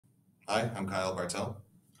Hi, I'm Kyle Bartel.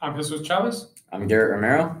 I'm Jesus Chavez. I'm Garrett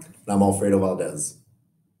Romero. And I'm Alfredo Valdez.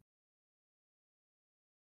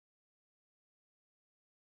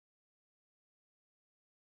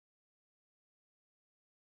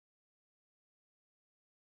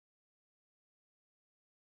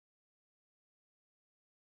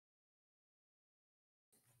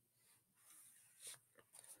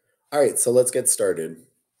 All right, so let's get started.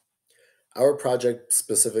 Our project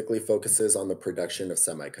specifically focuses on the production of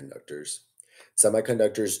semiconductors.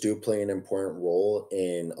 Semiconductors do play an important role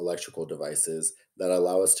in electrical devices that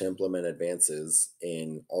allow us to implement advances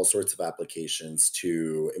in all sorts of applications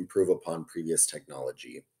to improve upon previous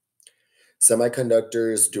technology.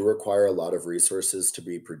 Semiconductors do require a lot of resources to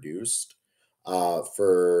be produced.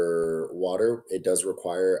 For water, it does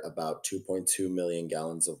require about 2.2 million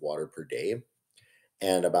gallons of water per day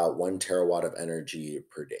and about 1 terawatt of energy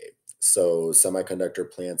per day. So semiconductor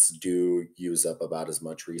plants do use up about as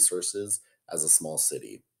much resources as a small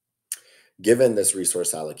city. Given this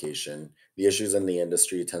resource allocation, the issues in the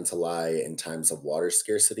industry tend to lie in times of water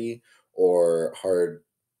scarcity or hard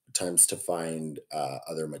times to find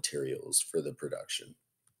other materials for the production.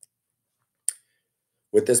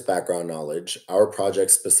 With this background knowledge, our project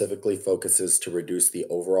specifically focuses to reduce the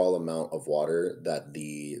overall amount of water that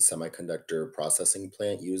the semiconductor processing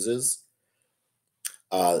plant uses.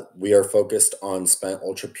 We are focused on spent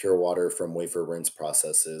ultra pure water from wafer rinse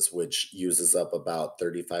processes, which uses up about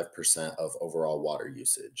 35% of overall water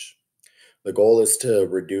usage. The goal is to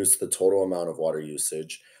reduce the total amount of water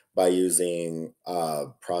usage by using a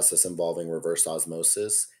process involving reverse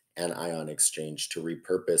osmosis and ion exchange to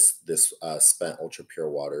repurpose this spent ultra pure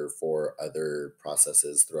water for other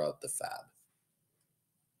processes throughout the fab.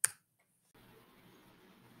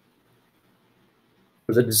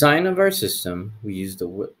 For the design of our system, we use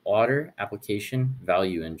the Water Application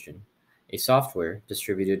Value Engine, a software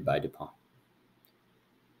distributed by DuPont.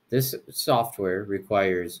 This software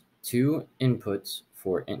requires two inputs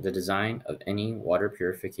for the design of any water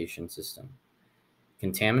purification system: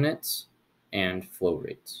 contaminants and flow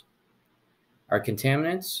rates. Our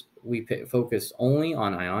contaminants, we focus only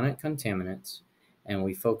on ionic contaminants, and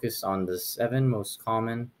we focus on the 7 most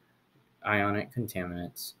common ionic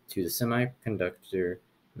contaminants to the semiconductor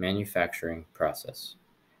manufacturing process,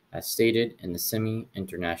 as stated in the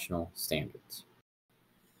Semi-International Standards.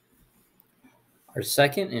 Our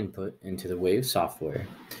second input into the Wave software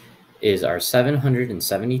is our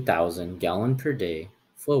 770,000 gallon per day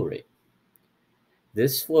flow rate.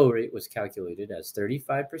 This flow rate was calculated as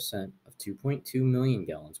 35% of 2.2 million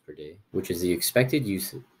gallons per day, which is the expected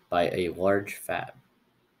use by a large fab.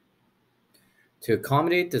 To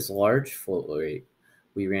accommodate this large flow rate,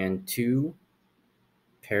 we ran 2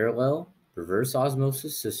 parallel reverse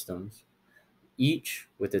osmosis systems, each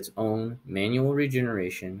with its own manual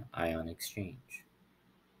regeneration ion exchange.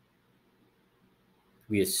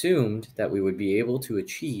 We assumed that we would be able to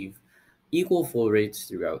achieve equal flow rates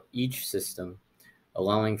throughout each system,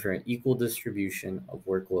 allowing for an equal distribution of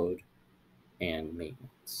workload and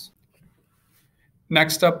maintenance.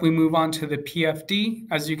 Next up, we move on to the PFD.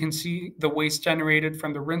 As you can see, the waste generated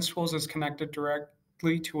from the rinse tools is connected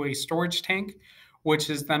directly to a storage tank, which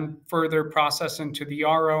is then further processed into the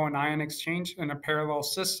RO and ion exchange in a parallel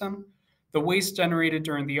system. The waste generated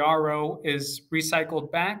during the RO is recycled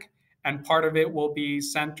back, and part of it will be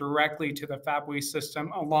sent directly to the fab waste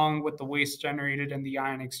system along with the waste generated in the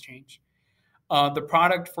ion exchange. The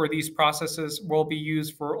product for these processes will be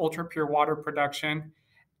used for ultra pure water production,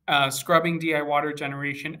 scrubbing DI water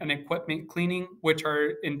generation, and equipment cleaning, which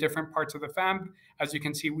are in different parts of the fab. As you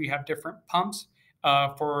can see, we have different pumps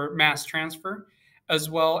for mass transfer, as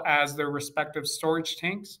well as their respective storage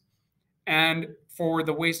tanks. And for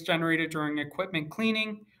the waste generated during equipment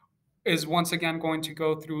cleaning is once again going to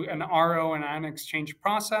go through an RO and ion exchange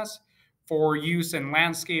process for use in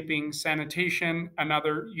landscaping, sanitation, and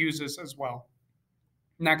other uses as well.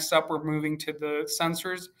 Next up, we're moving to the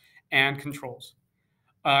sensors and controls.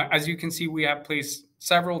 As you can see, we have placed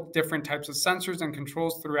several different types of sensors and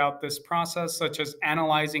controls throughout this process, such as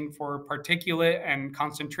analyzing for particulate and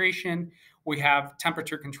concentration. We have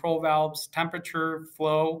temperature control valves, temperature,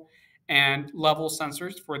 flow, and level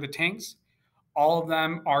sensors for the tanks. All of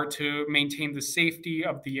them are to maintain the safety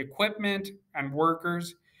of the equipment and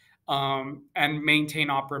workers and maintain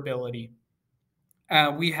operability.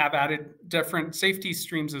 We have added different safety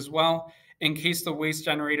streams as well. In case the waste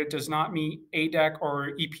generated does not meet ADEC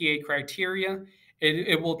or EPA criteria,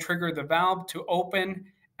 it will trigger the valve to open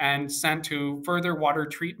and send to further water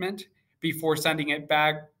treatment before sending it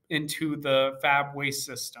back into the fab waste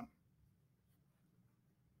system.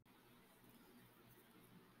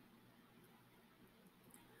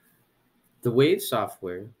 The Wave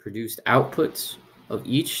software produced outputs of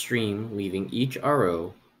each stream leaving each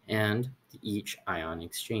RO and each ion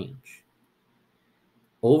exchange.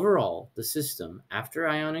 Overall, the system, after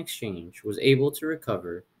ion exchange, was able to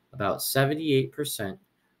recover about 78%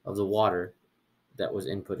 of the water that was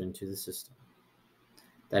input into the system.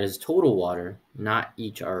 That is total water, not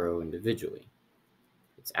each RO individually.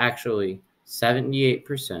 It's actually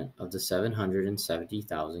 78% of the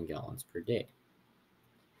 770,000 gallons per day.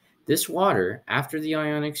 This water, after the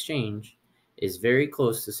ion exchange, is very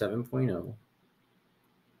close to 7.0,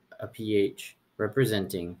 a pH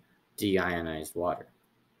representing deionized water.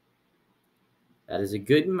 That is a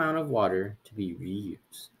good amount of water to be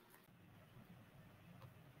reused.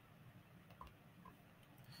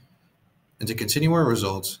 And to continue our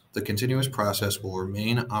results, the continuous process will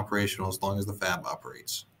remain operational as long as the fab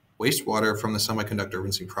operates. Wastewater from the semiconductor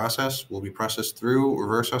rinsing process will be processed through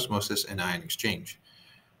reverse osmosis and ion exchange.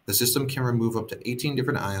 The system can remove up to 18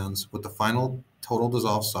 different ions with the final total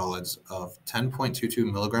dissolved solids of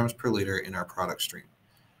 10.22 milligrams per liter in our product stream.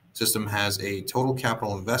 The system has a total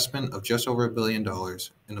capital investment of just over $1 billion,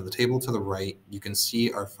 and on the table to the right, you can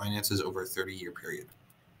see our finances over a 30-year period.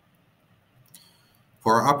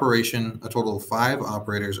 For our operation, a total of 5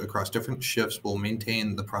 operators across different shifts will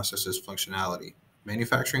maintain the process's functionality.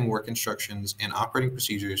 Manufacturing work instructions and operating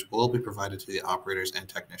procedures will be provided to the operators and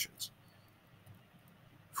technicians.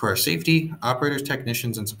 For our safety, operators,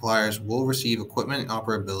 technicians, and suppliers will receive equipment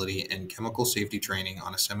operability and chemical safety training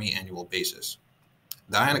on a semi-annual basis.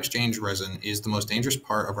 The ion exchange resin is the most dangerous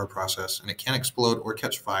part of our process, and it can explode or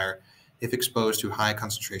catch fire if exposed to high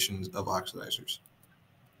concentrations of oxidizers.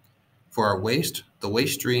 For our waste, the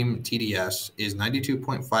waste stream TDS is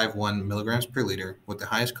 92.51 milligrams per liter, with the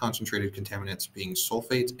highest concentrated contaminants being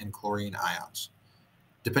sulfate and chlorine ions.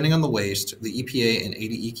 Depending on the waste, the EPA and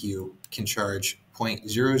ADEQ can charge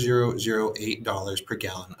 $0.0008 per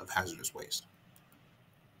gallon of hazardous waste.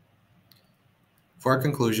 For our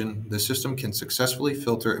conclusion, the system can successfully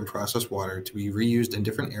filter and process water to be reused in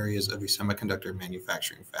different areas of a semiconductor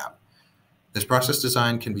manufacturing fab. This process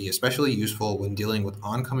design can be especially useful when dealing with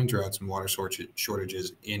oncoming droughts and water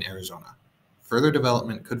shortages in Arizona. Further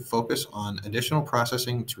development could focus on additional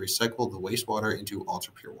processing to recycle the wastewater into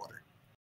ultra-pure water.